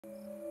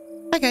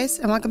Hi guys,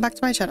 and welcome back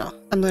to my channel.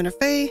 I'm Lunar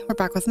Faye, we're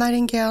back with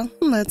Nightingale,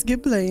 let's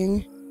get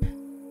playing.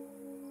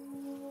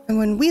 And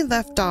when we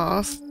left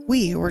off,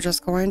 we were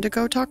just going to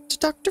go talk to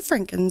Dr.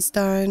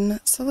 Frankenstein.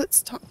 So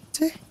let's talk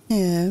to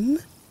him.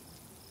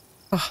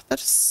 Oh, that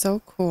is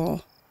so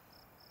cool.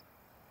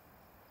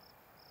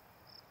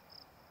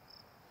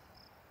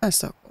 That's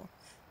so cool.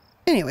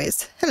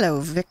 Anyways,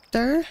 hello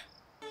Victor.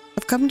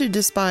 I've come to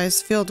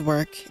despise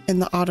fieldwork in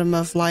the autumn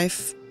of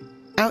life.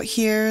 Out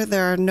here,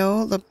 there are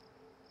no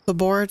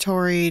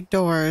laboratory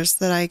doors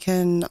that I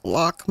can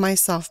lock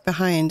myself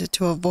behind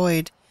to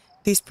avoid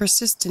these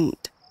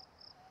persistent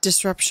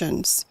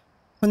disruptions.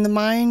 When the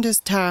mind is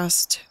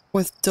tasked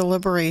with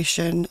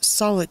deliberation,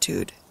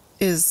 solitude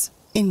is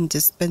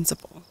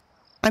indispensable.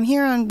 I'm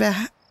here on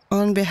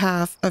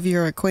behalf of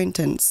your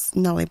acquaintance,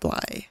 Nellie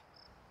Bly.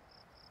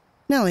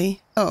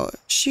 Nellie? Oh,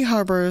 she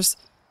harbors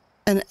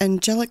an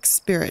angelic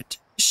spirit.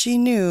 She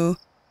knew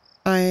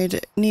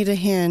I'd need a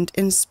hand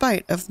in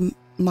spite of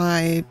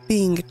my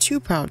being too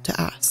proud to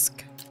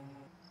ask.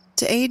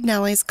 To aid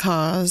Nellie's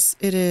cause,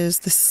 it is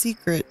the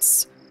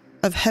secrets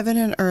of heaven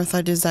and earth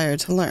I desire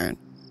to learn,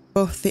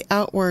 both the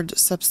outward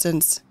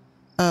substance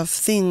of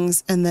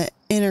things and the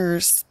inner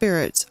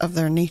spirits of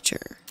their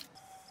nature.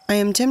 I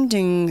am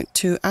attempting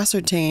to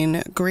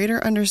ascertain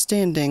greater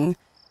understanding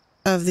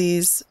of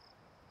these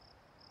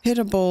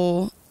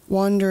pitiable,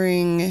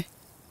 wandering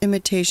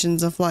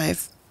imitations of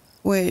life,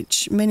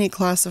 which many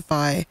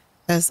classify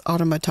as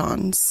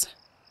automatons.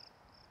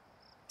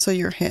 So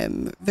you're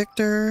him,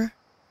 Victor,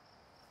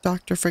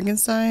 Dr.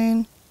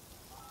 Frankenstein.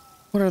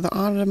 What are the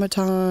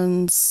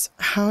automatons?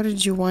 How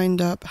did you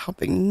wind up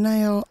helping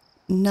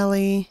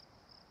Nellie?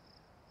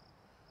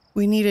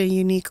 We need a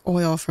unique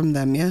oil from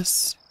them,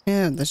 yes?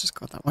 Yeah, let's just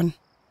go with that one.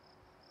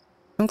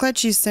 I'm glad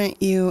she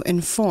sent you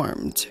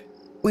informed.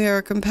 We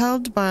are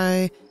compelled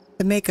by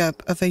the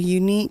makeup of a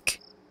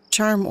unique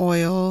charm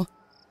oil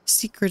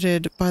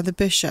secreted by the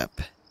bishop.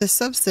 The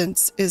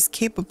substance is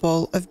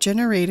capable of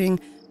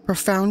generating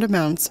profound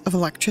amounts of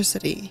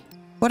electricity.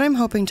 What I'm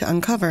hoping to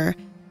uncover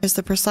is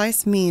the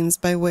precise means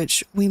by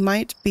which we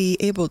might be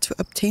able to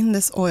obtain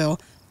this oil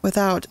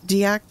without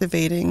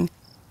deactivating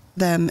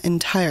them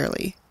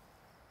entirely.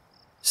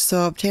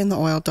 So obtain the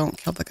oil, don't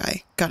kill the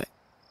guy. Got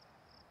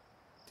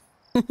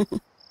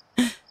it.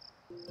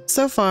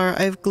 So far,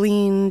 I've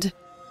gleaned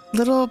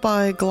little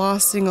by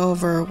glossing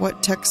over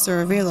what texts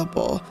are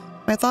available.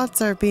 My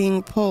thoughts are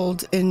being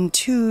pulled in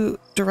two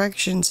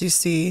directions, you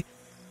see,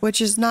 which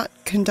is not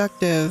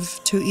conductive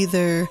to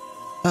either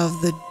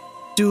of the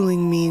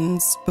dueling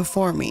means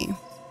before me.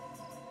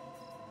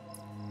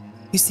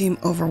 You seem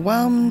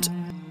overwhelmed.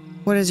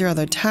 What is your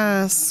other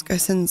task? I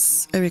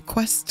sense a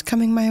request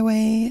coming my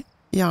way.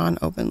 Yawn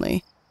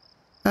openly.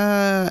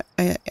 Yeah,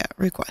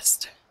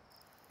 request.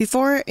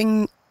 Before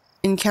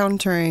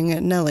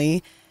encountering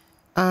Nellie,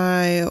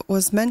 I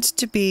was meant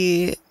to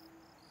be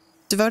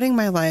devoting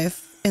my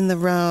life in the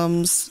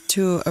realms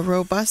to a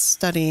robust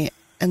study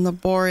and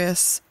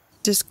laborious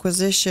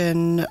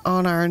disquisition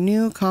on our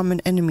new common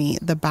enemy,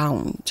 the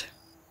Bound.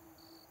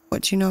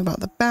 What do you know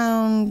about the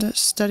Bound?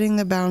 Studying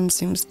the Bound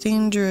seems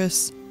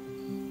dangerous.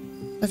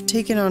 I've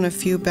taken on a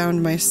few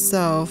Bound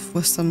myself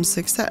with some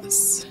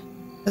success.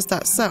 Is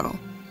that so?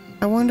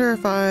 I wonder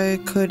if I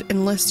could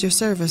enlist your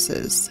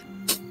services.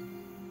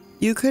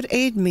 You could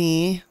aid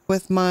me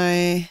with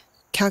my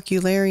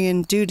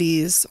calcularian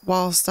duties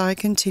whilst I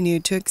continue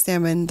to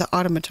examine the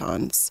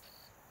automatons.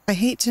 I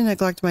hate to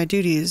neglect my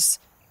duties,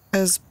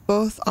 as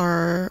both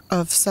are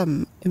of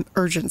some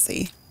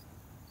urgency.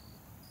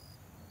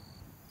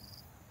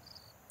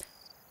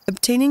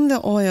 Obtaining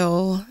the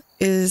oil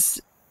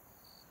is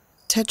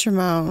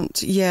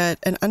tetramount, yet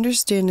an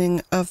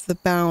understanding of the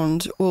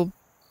Bound will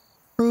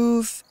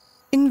prove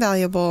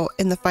invaluable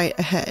in the fight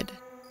ahead.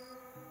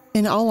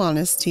 In all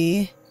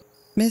honesty,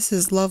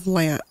 Mrs.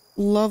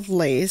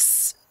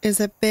 Lovelace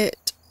is a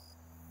bit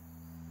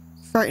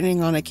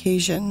frightening on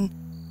occasion,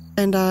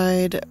 and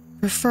I'd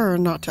prefer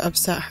not to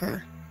upset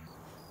her.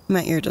 I'm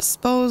at your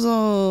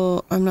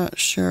disposal. I'm not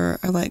sure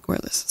I like where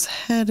this is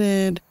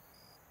headed.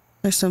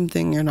 There's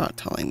something you're not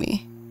telling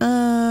me.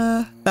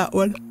 That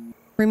one.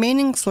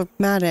 Remaining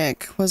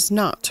phlegmatic was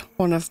not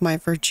one of my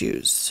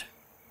virtues.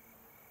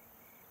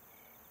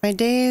 My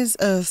days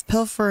of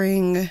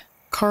pilfering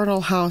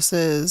carnal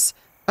houses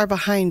are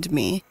behind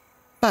me,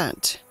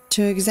 but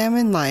to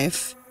examine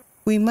life,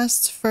 we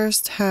must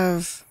first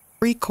have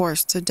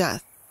recourse to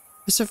death.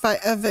 The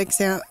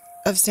survival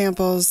of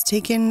samples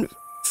taken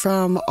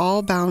from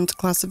all Bound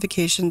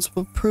classifications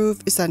will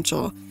prove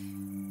essential.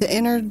 The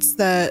innards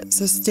that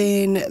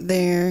sustain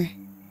their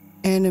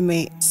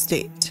animate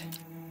state.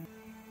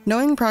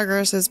 Knowing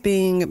progress is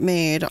being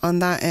made on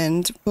that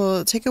end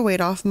will take a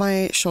weight off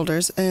my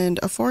shoulders and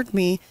afford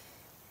me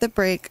the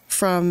break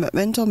from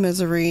mental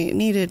misery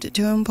needed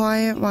to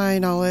apply my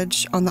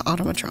knowledge on the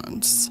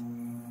automatons.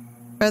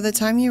 By the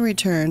time you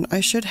return, I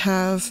should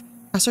have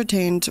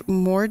ascertained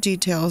more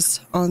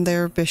details on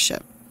their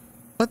bishop.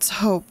 Let's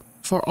hope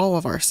for all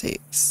of our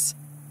sakes.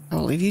 I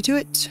will leave you to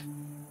it.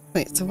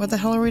 Wait, so what the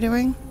hell are we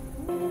doing?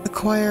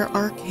 Acquire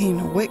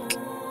arcane wick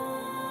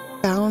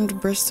Bound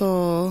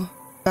bristle,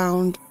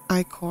 bound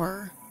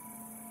ichor.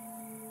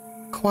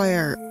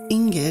 Acquire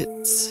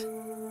ingots.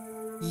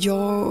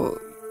 Yo,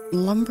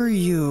 lumber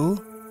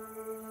yew.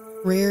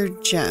 Rare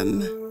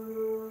gem.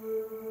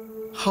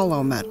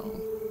 Hollow metal.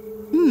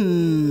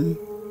 We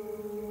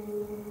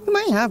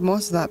might have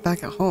most of that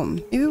back at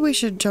home. Maybe we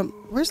should jump.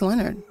 Where's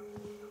Leonard?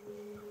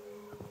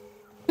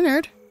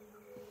 Leonard?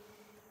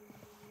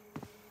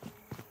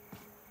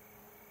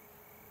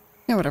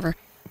 Yeah, whatever.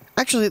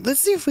 Actually, let's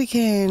see if we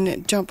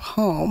can jump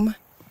home.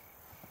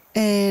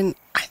 And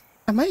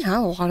I might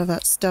have a lot of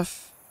that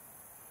stuff.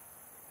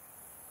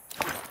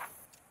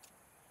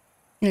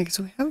 Yeah, because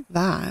we have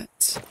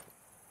that.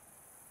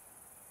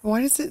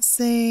 Why does it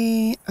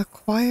say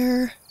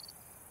acquire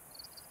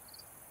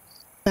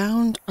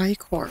bound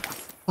ichor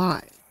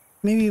 5?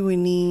 Maybe we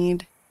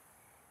need...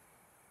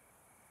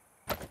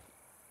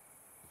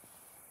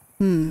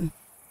 Well,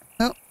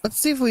 let's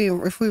see if we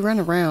run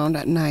around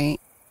at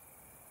night,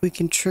 we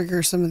can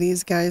trigger some of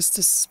these guys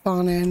to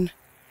spawn in.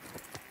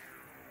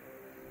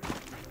 I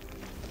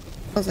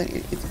was like,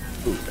 it's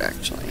food,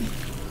 actually.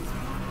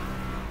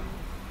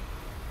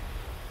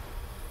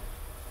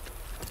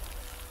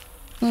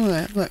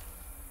 Look, look.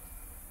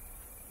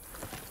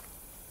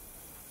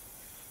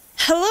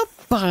 Hello,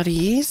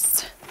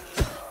 buddies.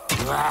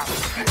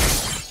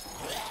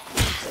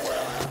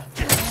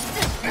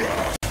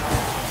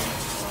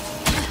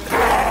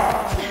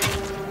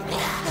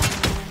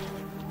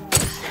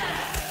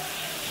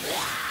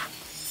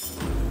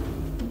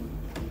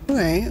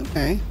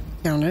 Okay,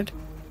 counted.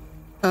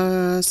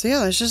 So yeah,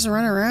 let's just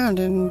run around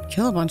and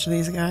kill a bunch of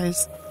these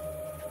guys.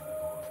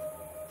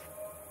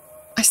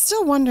 I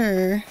still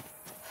wonder,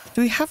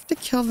 do we have to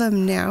kill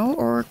them now,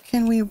 or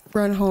can we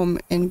run home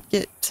and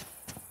get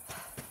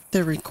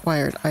the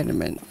required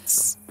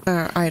items?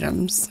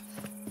 Item.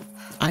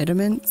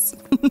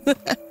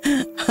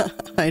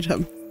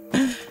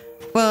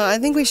 Well, I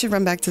think we should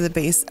run back to the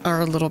base,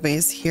 our little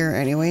base here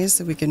anyways,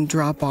 so we can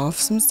drop off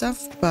some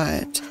stuff,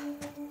 but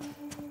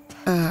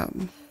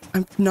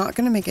I'm not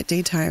going to make it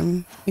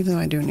daytime, even though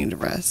I do need to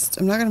rest.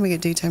 I'm not going to make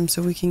it daytime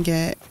so we can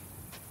get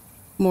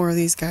more of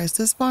these guys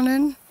to spawn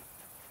in.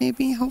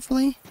 Maybe,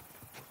 hopefully.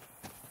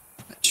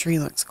 That tree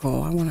looks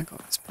cool. I want to go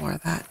explore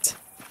that.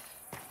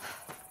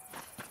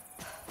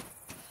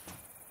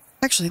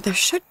 Actually, there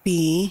should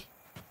be...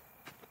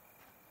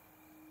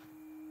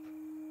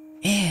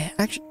 Yeah,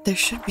 actually, there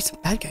should be some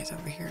bad guys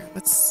over here.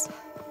 Let's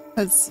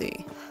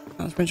see. Oh,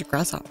 there's a bunch of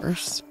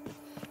grasshoppers.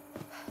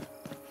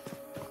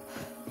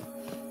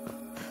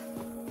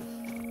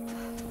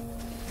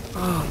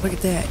 Oh, look at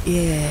that.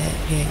 Yeah.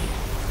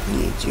 I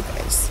need you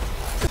guys.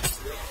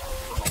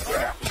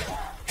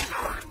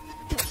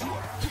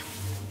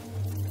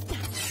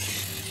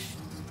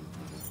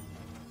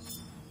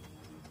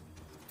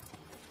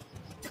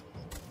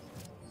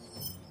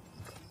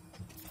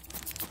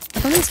 I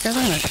thought these guys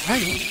aren't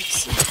attacking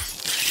us.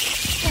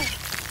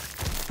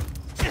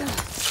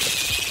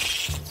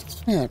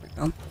 There we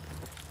go.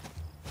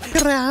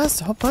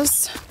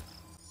 Grasshoppers.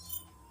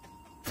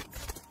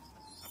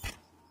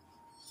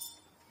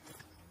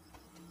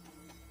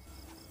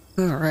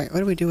 Alright, what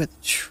do we do with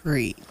the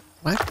tree?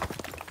 What?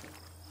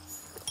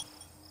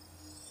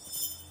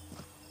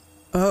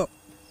 Oh.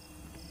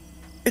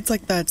 It's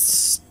like that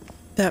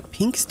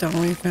pink stone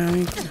we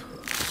found.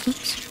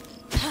 Oops.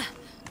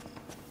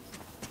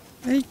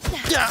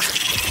 Yeah.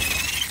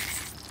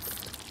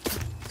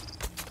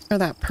 Or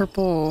that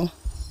purple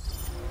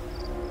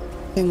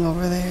thing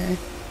over there.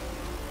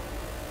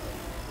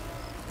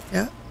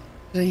 Yeah.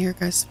 Did I hear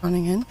guys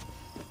spawning in?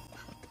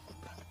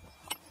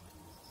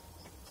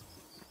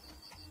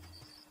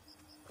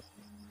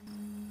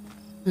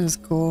 That was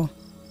cool.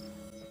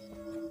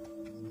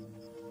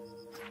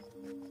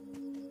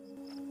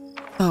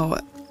 Oh,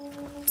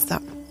 it's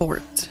that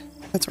fort.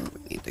 That's where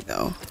we need to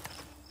go.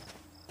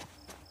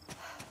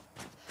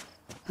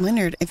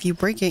 Leonard, if you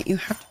break it, you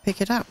have to pick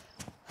it up.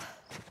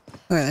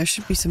 Okay, there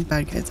should be some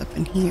bad guys up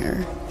in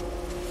here.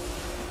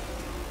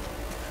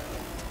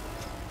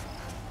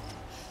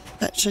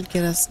 That should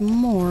get us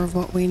more of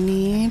what we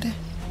need.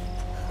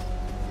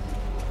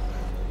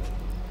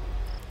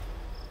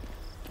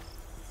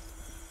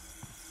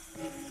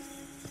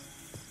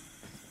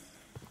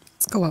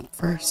 Let's go up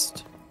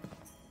first.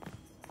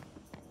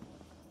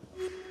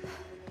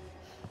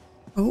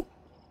 Oh,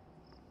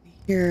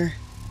 here.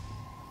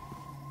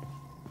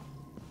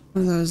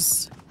 One of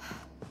those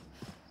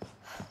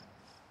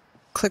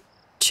click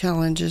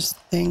challenges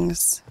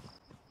things.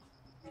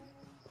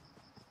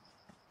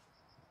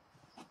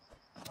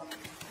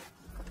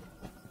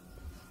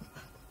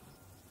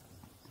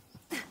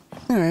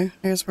 Alright,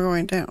 I guess we're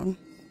going down.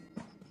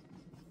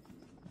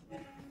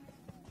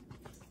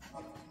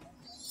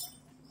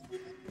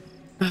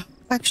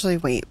 Actually,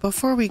 wait,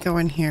 before we go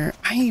in here,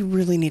 I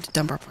really need to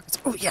dump our pockets.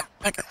 Oh yeah,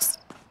 bad guys.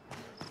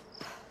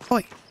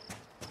 Oi.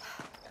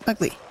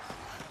 Ugly.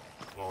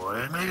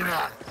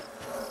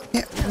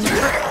 Yeah.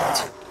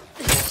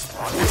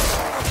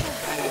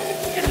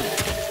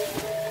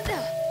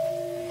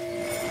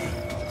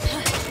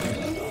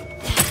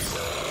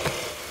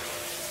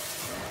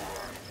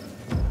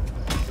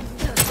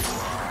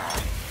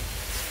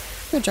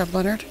 Good job,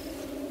 Leonard.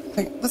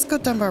 Okay, let's go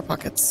Dunbar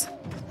Pockets.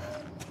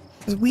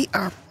 Because we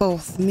are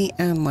both, me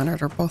and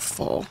Leonard are both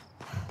full.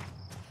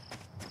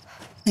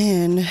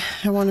 And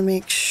I want to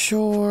make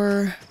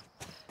sure...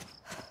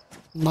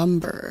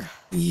 Lumber.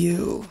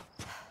 You.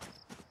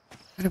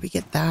 How do we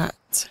get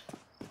that?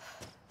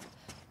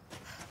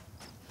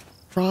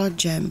 Raw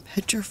gem.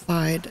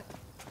 Petrified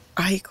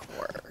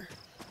ichor.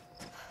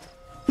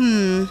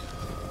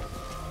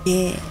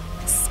 Yeah.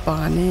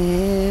 Spawn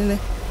in.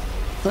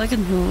 So I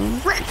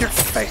can wreck your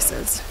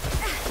faces.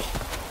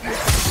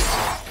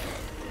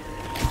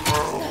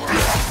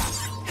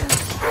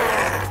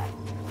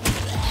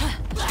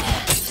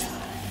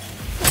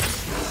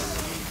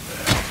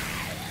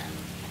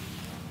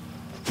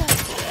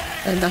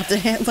 And not to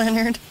hit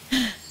Leonard.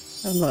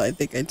 Although I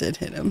think I did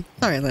hit him.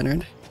 Sorry,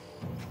 Leonard.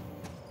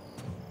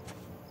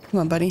 Come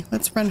on, buddy.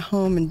 Let's run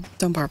home and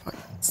dump our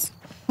pockets.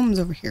 Home's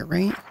over here,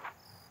 right?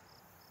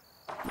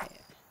 Yeah.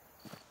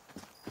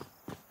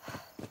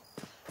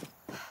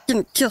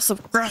 Gonna kill some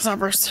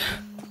grasshoppers.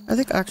 Are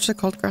they actually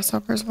called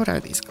grasshoppers? What are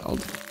these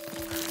called?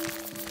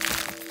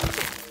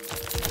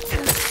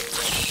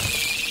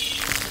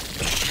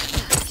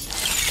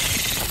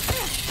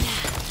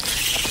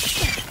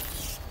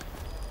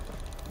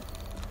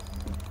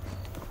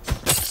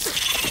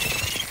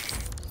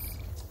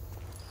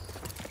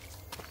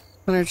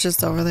 Leonard's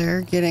just over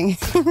there getting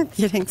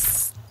getting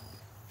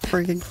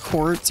friggin'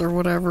 quartz or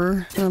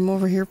whatever. And I'm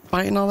over here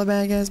fighting all the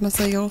bad guys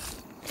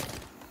myself.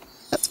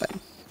 That's fine.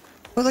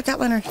 Oh, look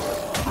out, Leonard. The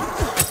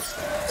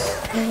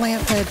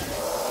lamp head.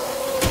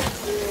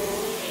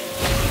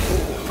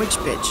 Which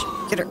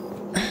bitch? Get her.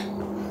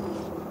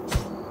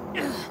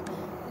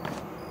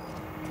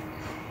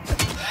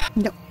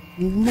 No.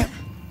 No.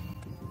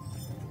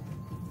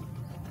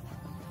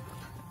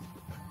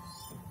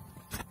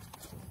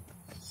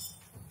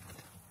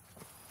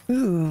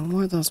 Ooh,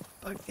 more of those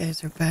bug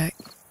guys are back.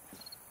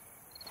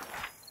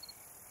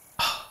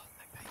 Oh,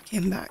 that guy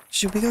came back.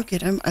 Should we go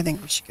get him? I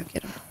think we should go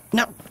get him.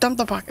 No, dump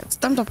the pockets.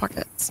 Dump the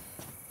pockets.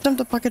 Dump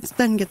the pockets,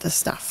 then get the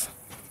stuff.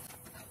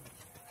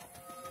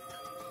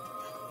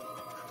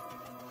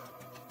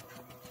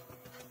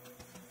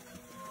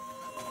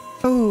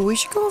 Oh, we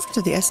should go over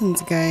to the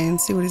essence guy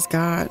and see what he's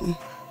got.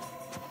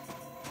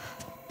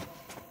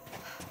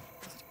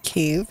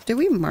 Cave. Did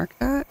we mark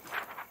that?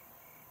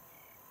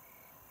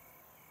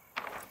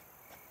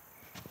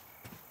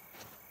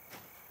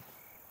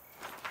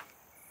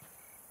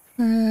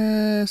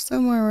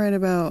 Somewhere right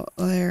about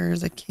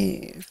there's a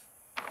cave.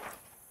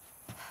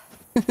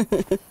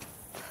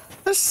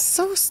 That's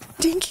so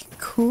stinking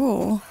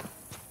cool.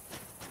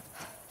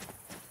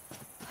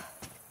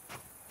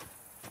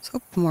 Let's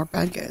hope more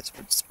bad guys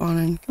would spawn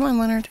in. Come on,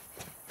 Leonard.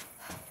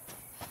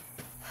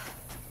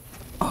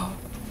 Oh,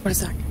 what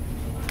is that?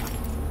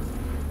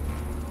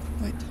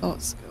 My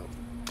telescope.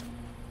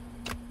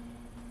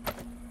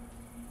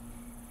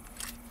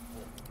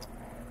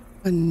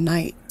 A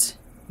knight.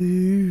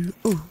 Ooh,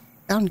 ooh,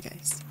 found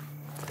guys.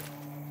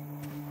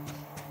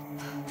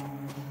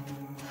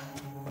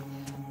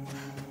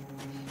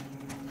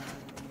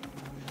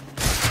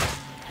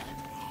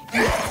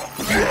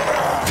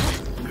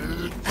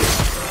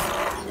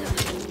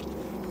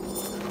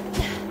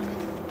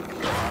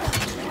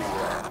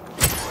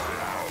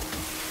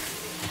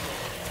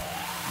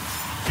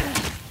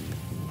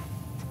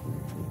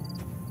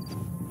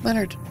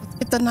 Leonard, let's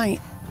get the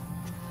knight.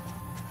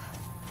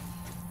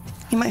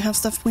 He might have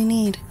stuff we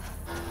need.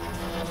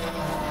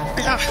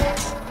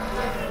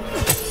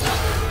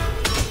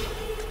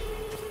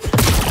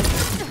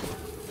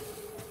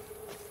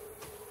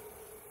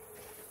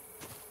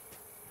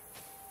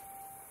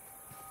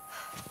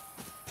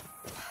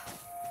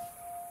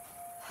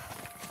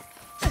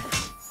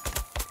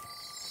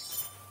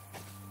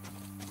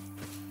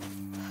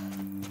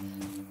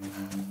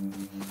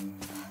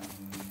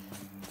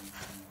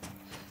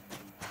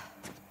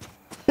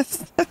 It's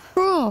so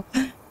cool.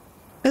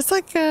 It's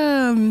like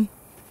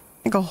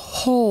a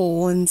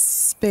hole in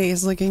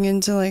space looking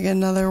into like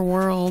another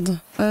world.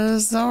 That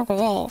is so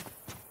cool.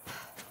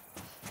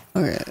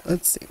 Okay,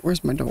 let's see.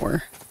 Where's my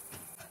door?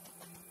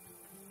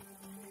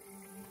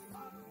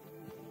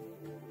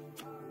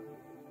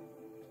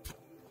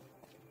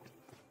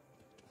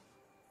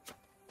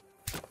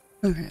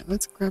 Okay,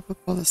 let's grab up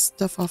all the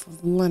stuff off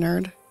of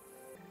Leonard.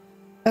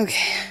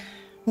 Okay,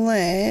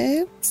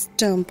 let's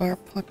dump our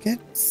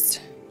pockets.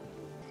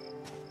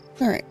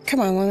 Alright, come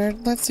on,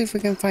 Leonard. Let's see if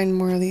we can find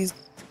more of these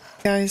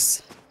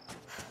guys.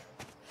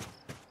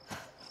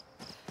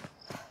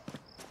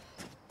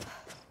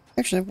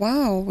 Actually,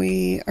 wow,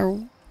 we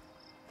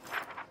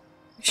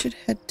should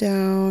head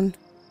down.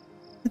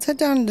 Let's head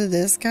down to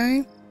this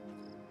guy.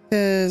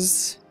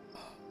 Because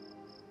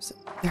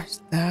there's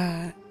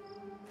that.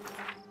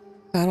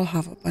 That'll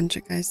have a bunch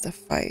of guys to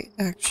fight,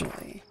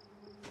 actually.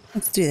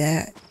 Let's do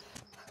that.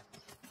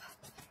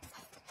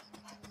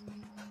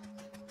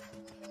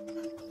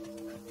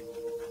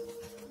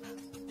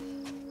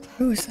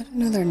 Ooh, is that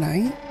another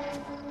knight?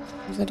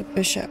 Or is that a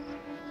bishop?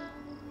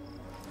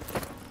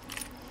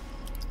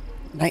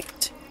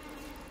 Knight.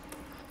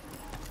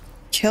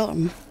 kill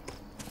him.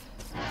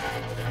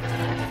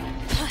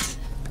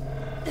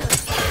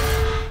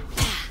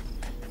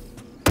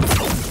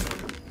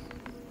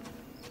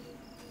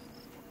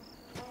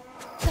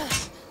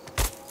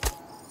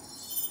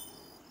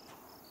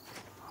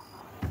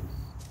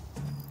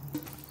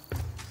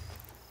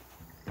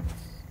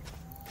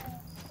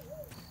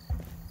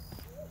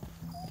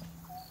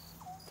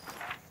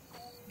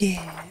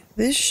 Yeah,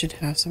 this should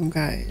have some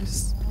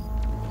guys.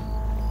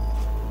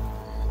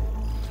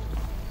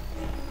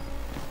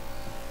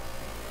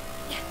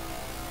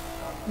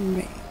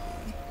 Maybe.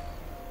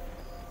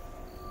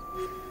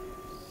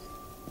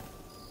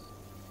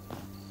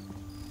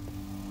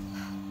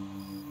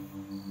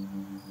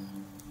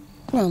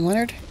 Come on,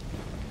 Leonard.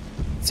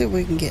 Let's see what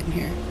we can get in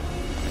here.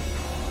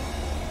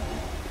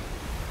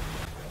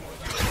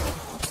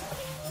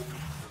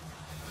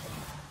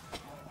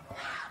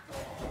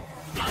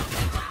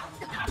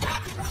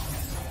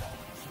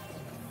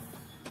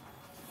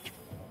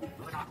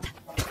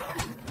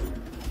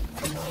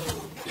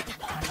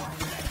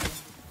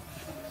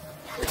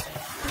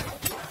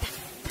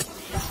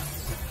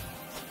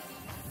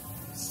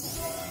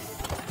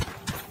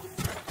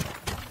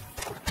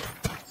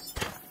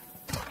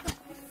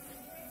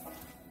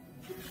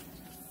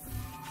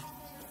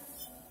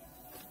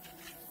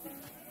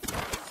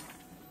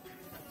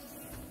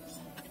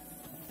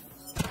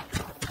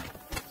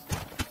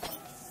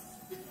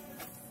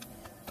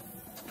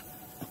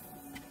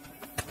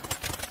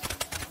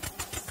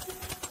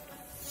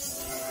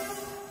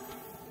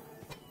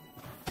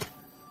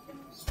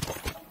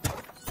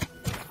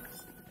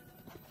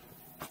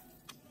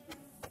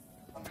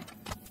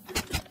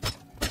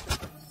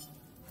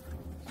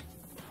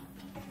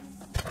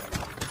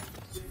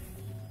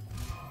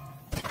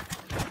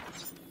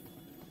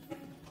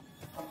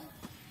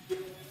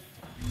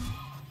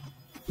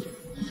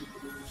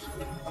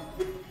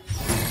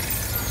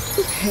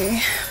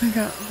 Okay, we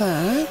got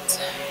that.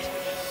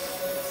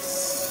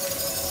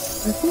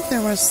 I think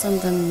there was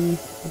something,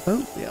 a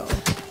boat wheel.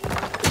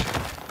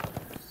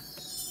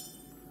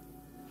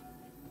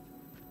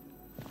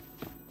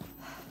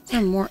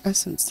 Oh, more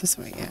essence this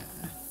way, yeah.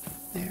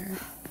 There.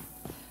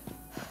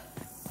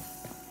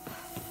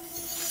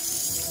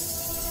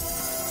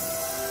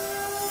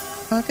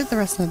 I'll get the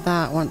rest of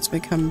that once we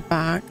come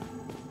back.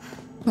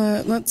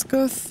 But let's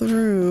go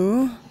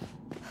through.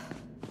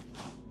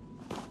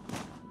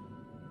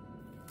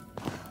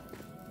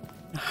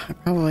 I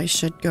probably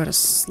should go to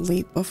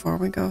sleep before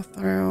we go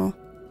through.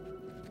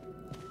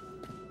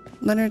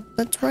 Leonard,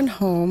 let's run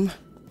home.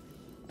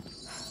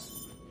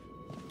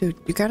 Dude,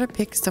 you gotta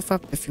pick stuff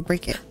up if you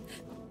break it.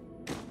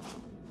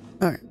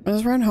 Alright,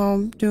 let's run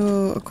home,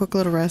 do a quick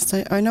little rest.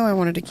 I know I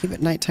wanted to keep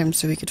it nighttime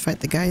so we could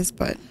fight the guys,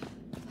 but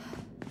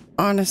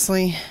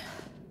honestly,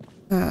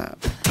 you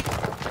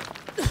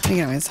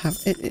can always have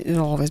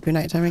it'll always be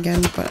nighttime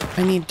again, but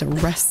I need to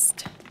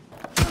rest.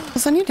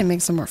 Plus, I need to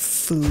make some more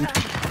food.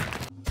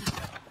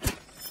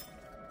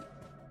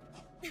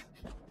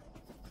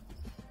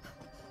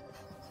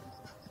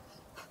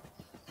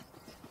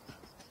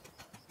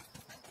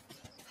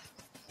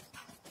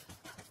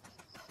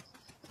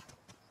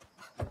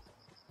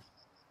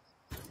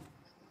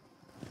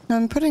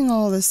 I'm putting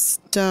all this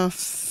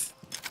stuff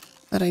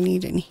that I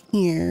need in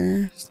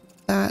here.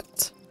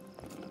 That.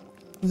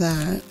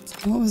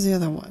 What was the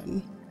other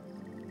one?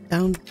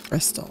 Bound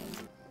Bristol.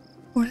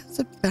 What is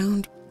a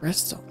bound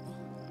Bristol?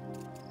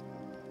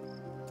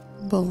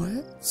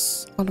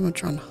 Bullets.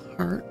 Automatron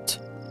heart.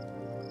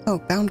 Oh,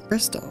 bound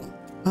Bristol.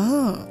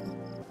 Oh.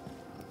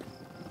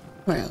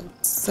 Well,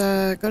 let's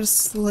go to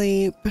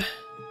sleep.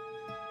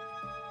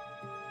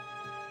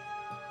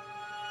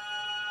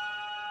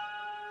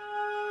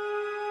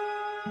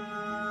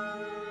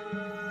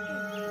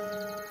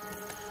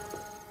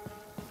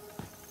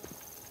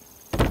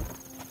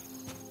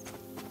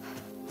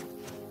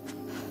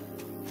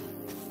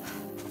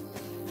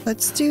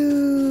 Let's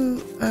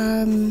do,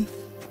 ooh.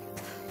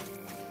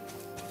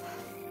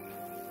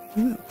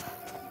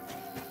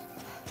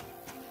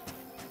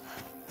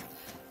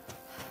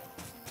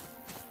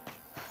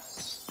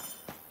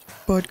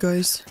 Bad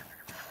guys.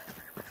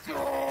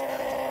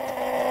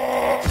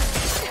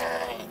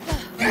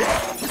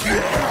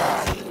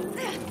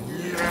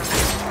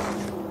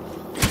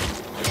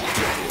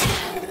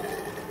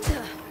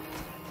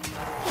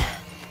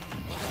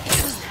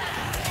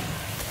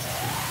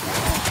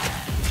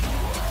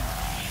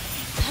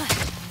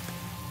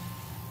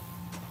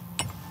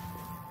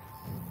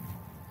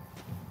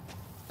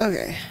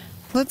 Okay,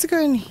 let's go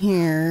in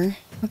here.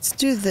 Let's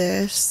do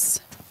this.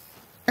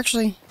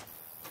 Actually,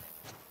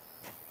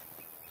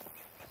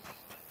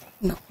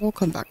 no, we'll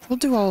come back. We'll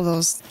do all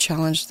those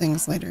challenge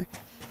things later.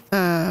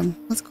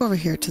 Let's go over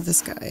here to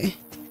this guy.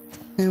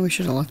 Yeah, we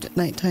should have left at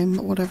nighttime,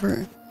 but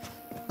whatever.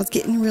 I was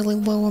getting really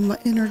low on my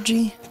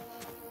energy.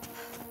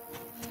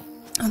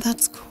 Oh,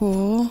 that's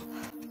cool.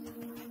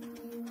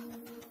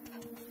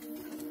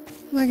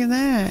 Look at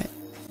that.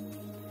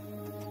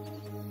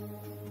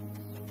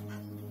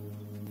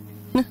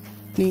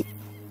 Neat.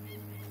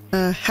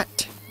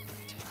 Hat.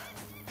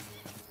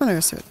 I wanna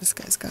go see what this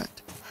guy's got.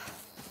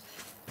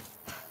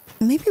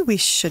 Maybe we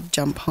should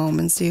jump home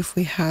and see if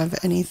we have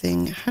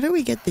anything. How do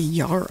we get the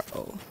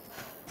yarrow?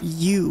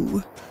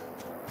 U.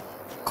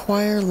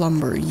 Acquire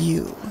lumber,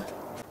 U.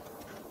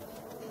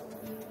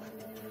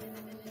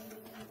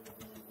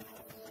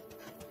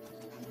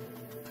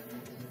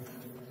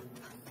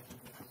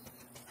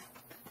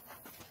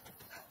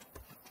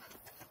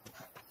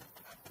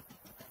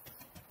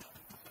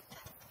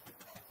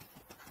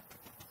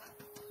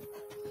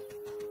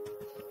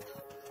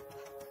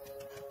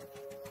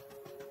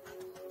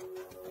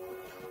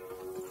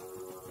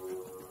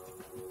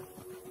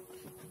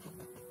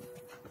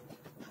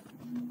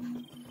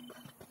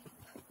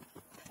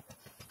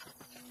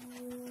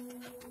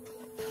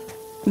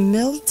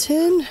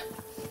 Milton?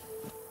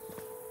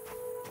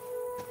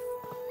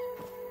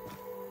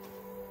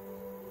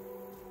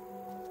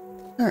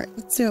 Alright,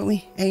 let's see what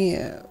we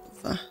have.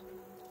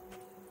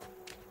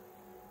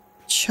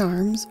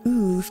 Charms.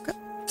 Ooh, we've got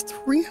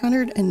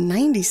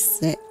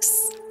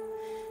 396.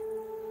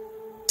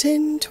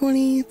 10,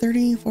 20,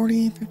 30,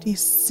 40, 50,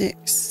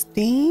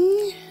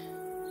 60,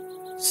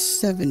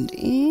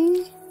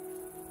 70,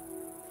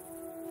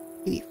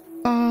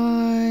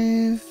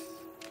 85.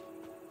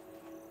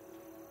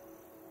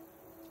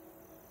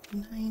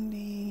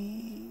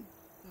 90.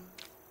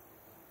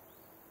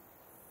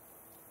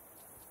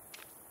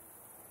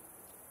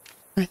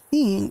 I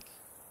think.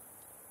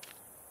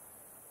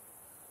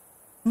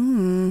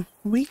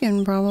 We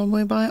can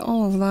probably buy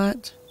all of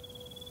that.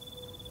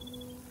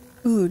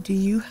 Ooh, do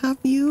you have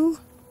you?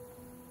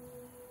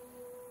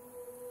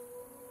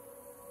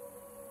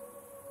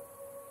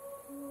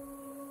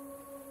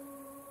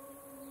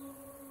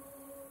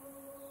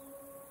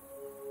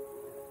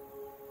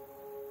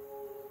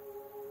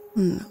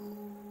 No.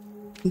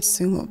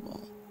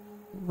 Consumable.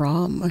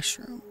 Raw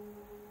mushroom.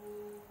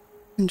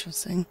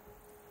 Interesting.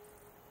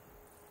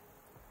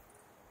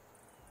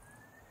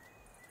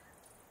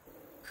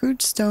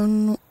 Crude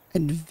stone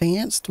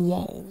advanced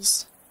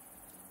walls.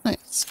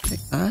 Nice.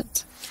 Take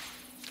that.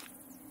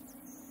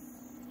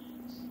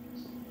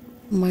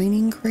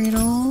 Mining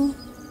cradle.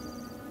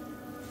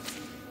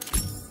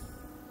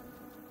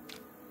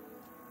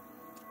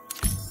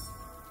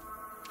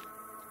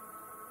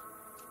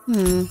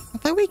 I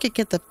thought we could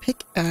get the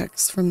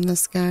pickaxe from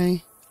this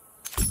guy.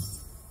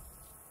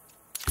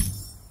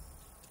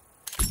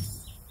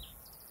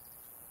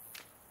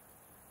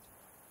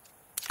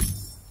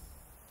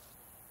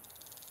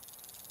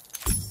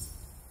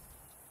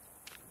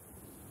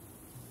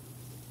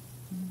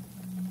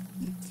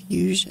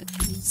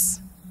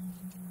 Infusions.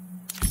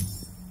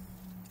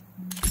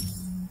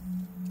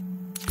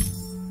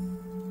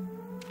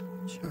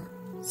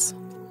 Charms.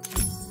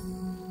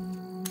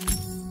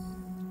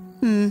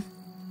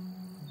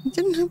 I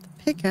didn't have the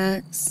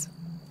pickaxe.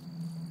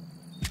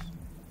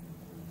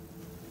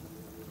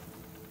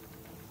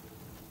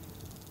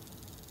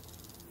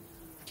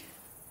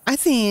 I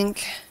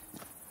think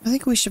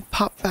we should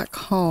pop back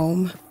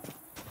home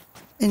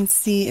and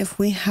see if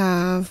we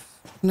have.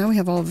 Now we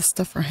have all the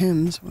stuff for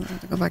him, so we'll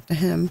have to go back to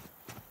him.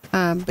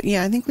 But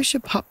yeah, I think we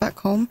should pop back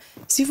home,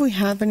 see if we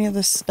have any of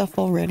this stuff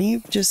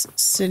already, just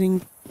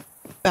sitting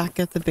back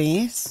at the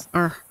base,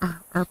 our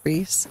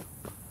base,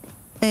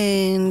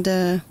 and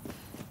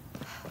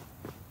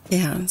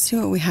yeah, let's see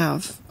what we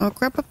have. I'll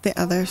grab up the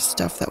other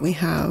stuff that we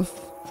have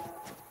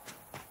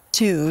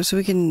too, so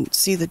we can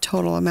see the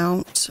total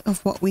amount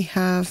of what we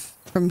have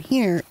from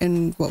here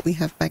and what we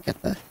have back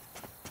at the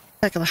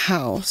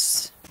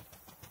house.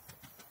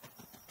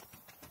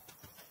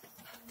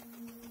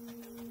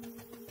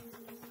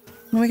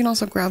 And we can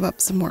also grab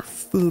up some more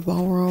food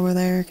while we're over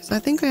there, because I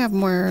think I have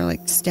more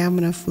like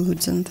stamina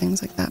foods and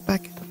things like that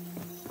back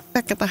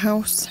at the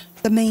house,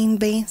 the main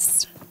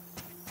base.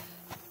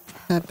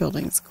 That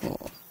building's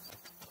cool.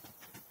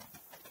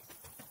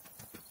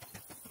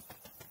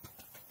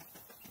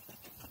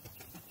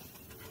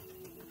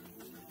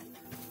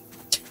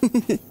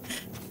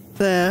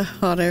 The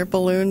hot air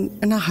balloon,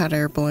 or not hot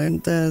air balloon,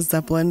 the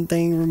Zeppelin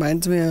thing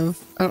reminds me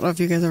of, I don't know if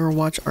you guys ever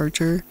watch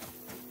Archer.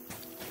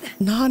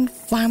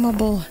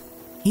 Non-flammable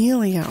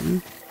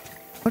helium.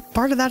 What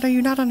part of that are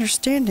you not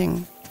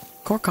understanding?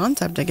 Core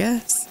concept, I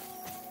guess.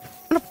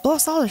 I'm gonna blow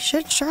us all to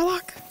shit,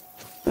 Sherlock?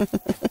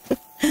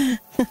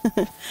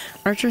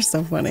 Archer's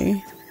so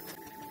funny.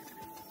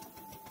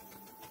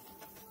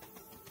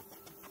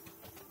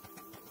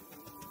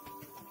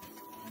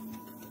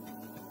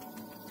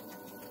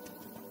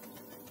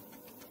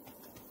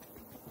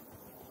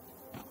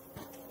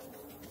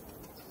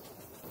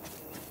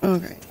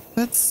 Okay,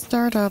 let's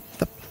start up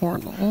the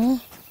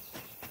portal.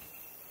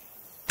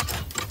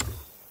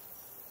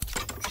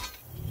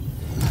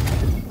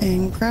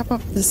 And grab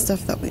up the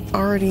stuff that we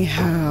already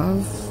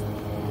have.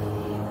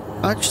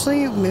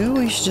 Actually, maybe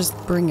we should just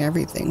bring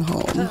everything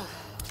home.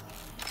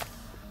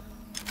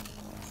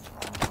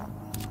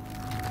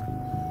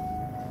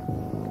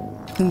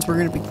 Since we're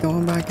gonna be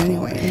going back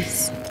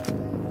anyways.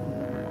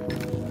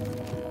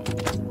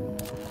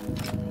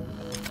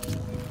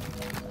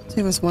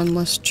 Save us one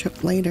less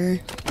trip later.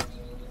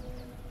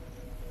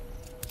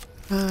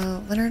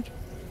 Leonard?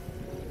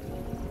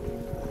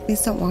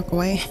 Please don't walk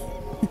away.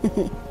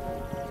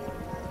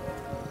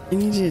 I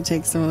need you to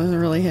take some of the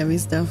really heavy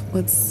stuff.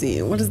 Let's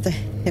see. What is the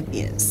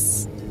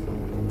heaviest?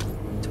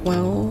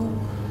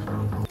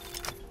 12.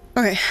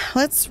 Okay,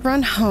 let's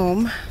run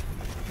home.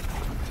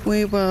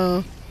 We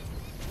will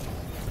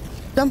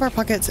dump our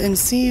pockets and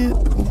see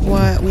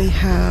what we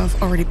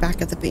have already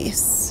back at the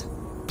base.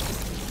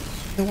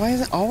 And why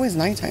is it always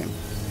nighttime?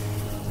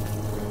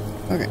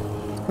 Okay,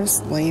 go to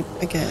sleep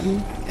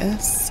again, I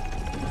guess.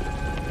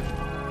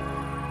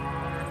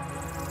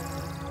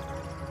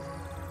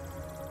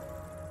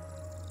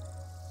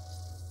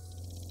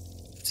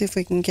 See if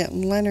we can get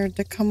Leonard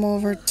to come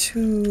over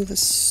to the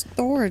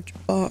storage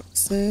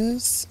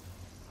boxes.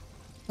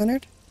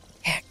 Leonard?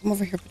 Yeah, come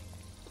over here.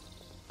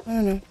 I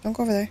don't know. Don't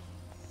go over there.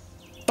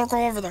 Don't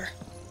go over there.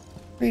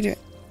 What are you doing?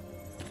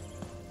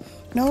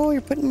 No,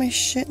 you're putting my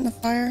shit in the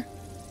fire.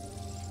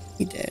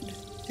 He did.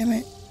 Damn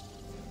it.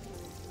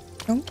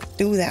 Don't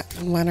do that,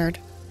 Leonard.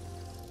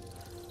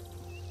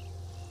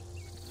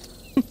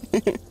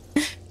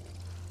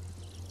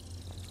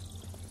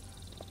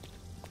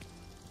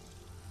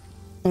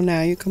 Oh,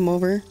 now you come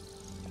over.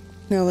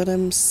 Now that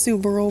I'm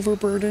super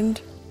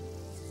overburdened.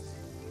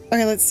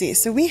 Okay, let's see.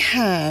 So we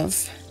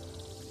have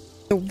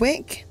the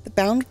wick, the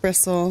bound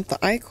bristle, the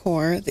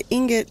ichor, the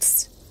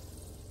ingots.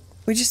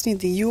 We just need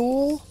the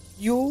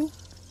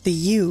the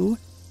yew,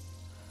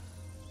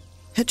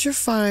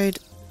 petrified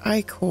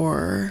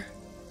ichor,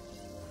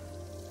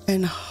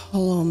 and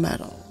hollow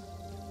metal.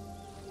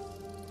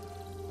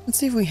 Let's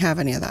see if we have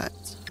any of that.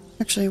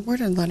 Actually, where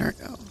did Leonard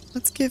go?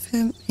 Let's give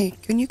him... Hey,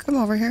 can you come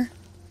over here?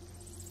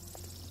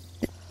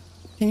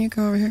 Can you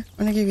come over here?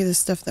 I'm gonna give you the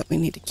stuff that we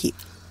need to keep.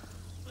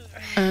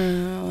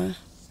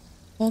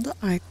 Hold the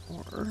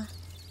ichor.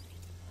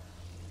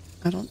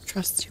 I don't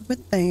trust you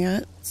with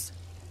that.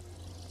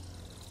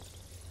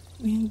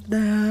 Need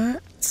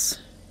that.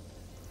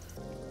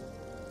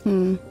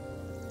 None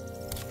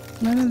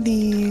of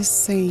these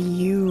say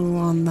you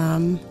on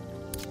them.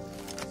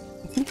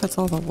 I think that's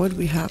all the wood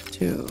we have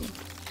too.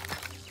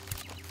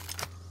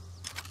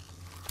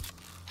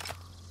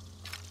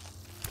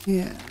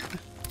 Yeah.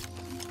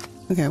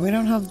 Okay, we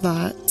don't have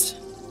that.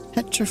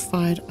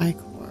 Petrified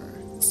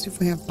ichor. Let's see if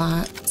we have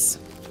that.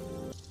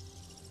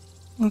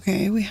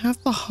 Okay, we have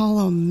the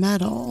hollow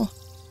metal.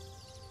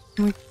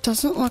 It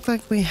doesn't look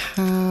like we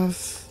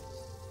have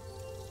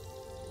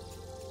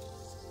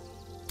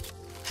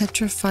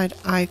petrified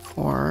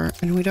ichor,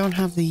 and we don't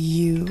have the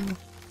yew.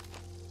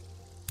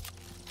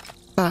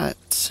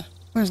 But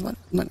where's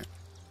Leonard?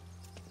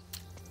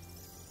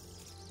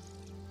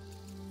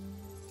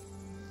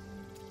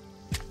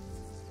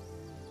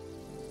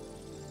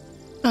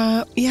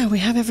 Yeah, we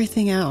have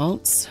everything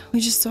else.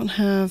 We just don't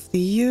have the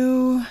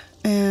yew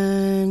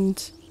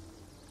and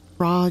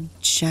raw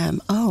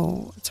gem.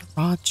 Oh, it's a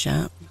raw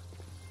gem.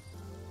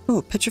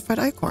 Oh, petrified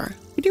ichor.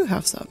 We do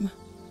have some.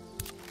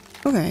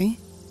 Okay.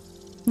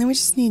 Then we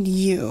just need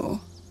yew.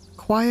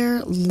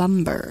 Acquire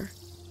lumber.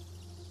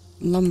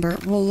 Lumber.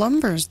 Well,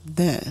 lumber's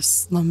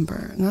this.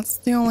 Lumber. And that's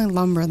the only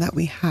lumber that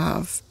we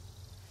have.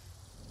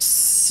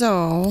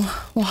 So,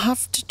 we'll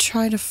have to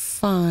try to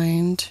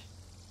find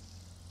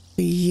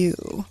the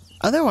yew.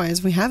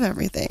 Otherwise, we have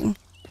everything.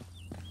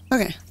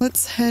 Okay,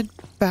 let's head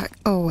back.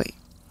 Oh, wait.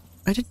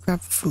 I did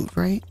grab food,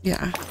 right?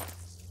 Yeah.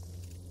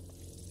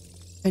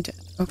 I did.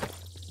 Okay.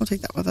 We'll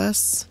take that with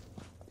us.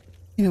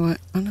 You know what?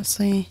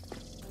 Honestly,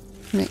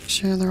 make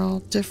sure they're all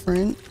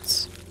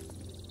different.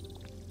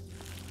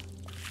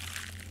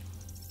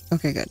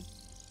 Okay, good.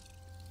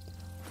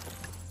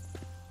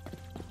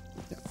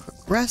 Quick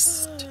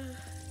rest.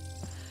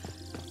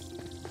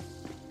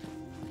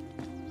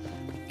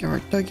 Give our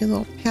Dougie a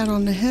little pat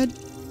on the head.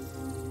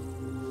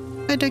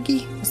 Bye,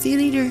 Dougie. I'll see you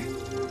later.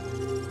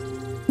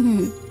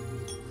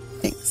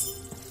 Thanks.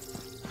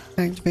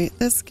 Activate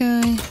this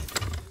guy.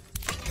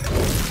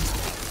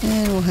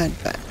 And we'll head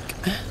back.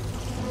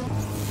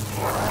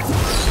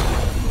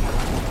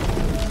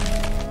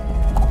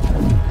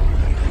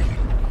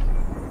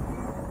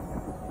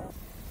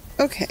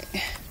 Okay.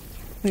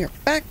 We are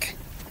back.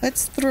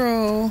 Let's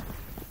throw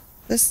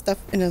this stuff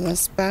into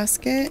this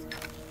basket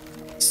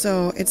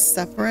so it's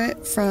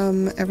separate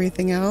from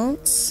everything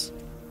else.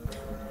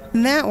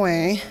 And that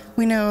way,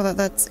 we know that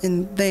that's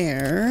in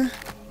there.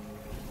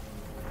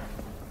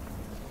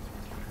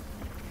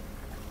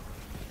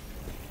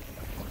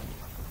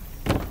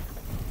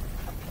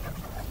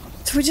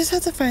 So we just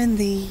have to find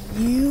the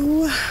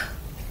yew.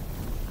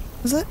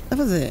 That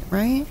was it,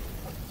 right?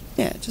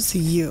 Yeah, just a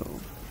yew.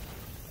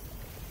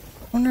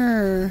 I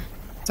wonder,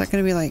 is that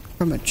going to be like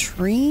from a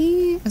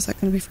tree? Is that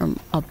going to be from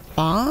a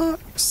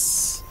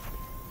box?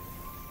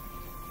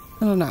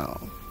 I don't know.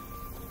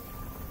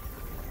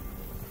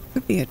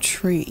 Could be a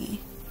tree.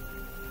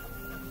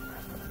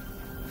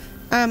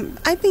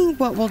 I think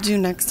what we'll do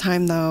next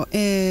time though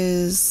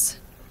is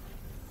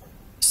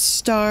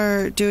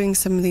start doing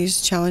some of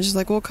these challenges.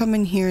 Like we'll come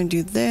in here and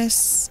do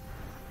this.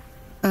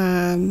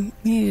 We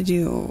need to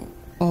do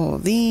all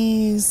of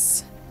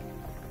these.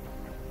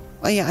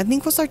 Oh yeah, I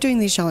think we'll start doing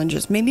these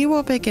challenges. Maybe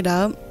we'll pick it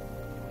up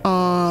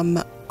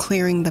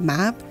clearing the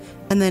map,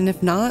 And then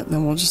if not,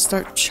 then we'll just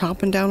start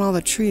chopping down all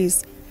the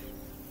trees.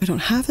 I don't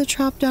have to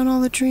chop down all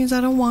the trees.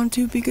 I don't want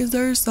to because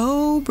they're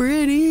so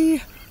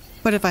pretty.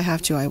 But if I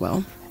have to, I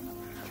will.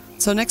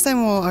 So next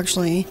time we'll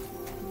actually,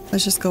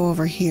 let's just go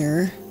over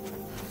here.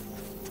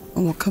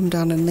 And we'll come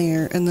down in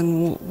there. And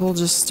then we'll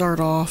just start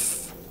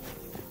off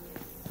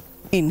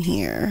in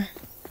here.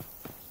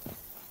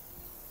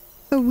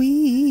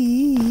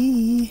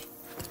 Wee.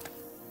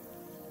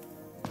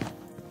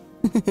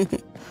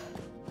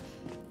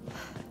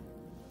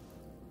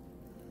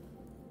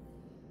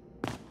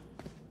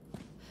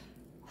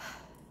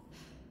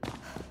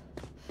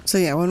 So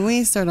yeah, when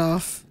we start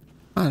off,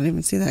 I didn't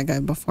even see that guy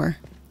before.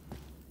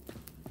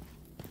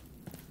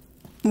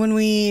 When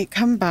we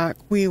come back,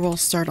 we will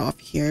start off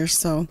here.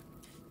 So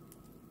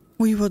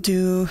we will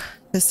do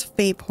this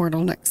fate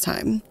portal next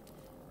time.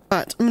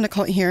 But I'm going to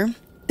call it here.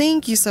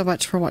 Thank you so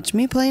much for watching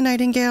me play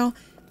Nightingale.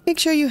 Make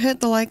sure you hit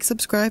the like,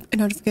 subscribe,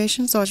 and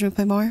notifications to watch me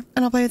play more.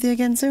 And I'll play with you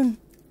again soon.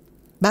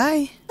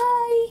 Bye!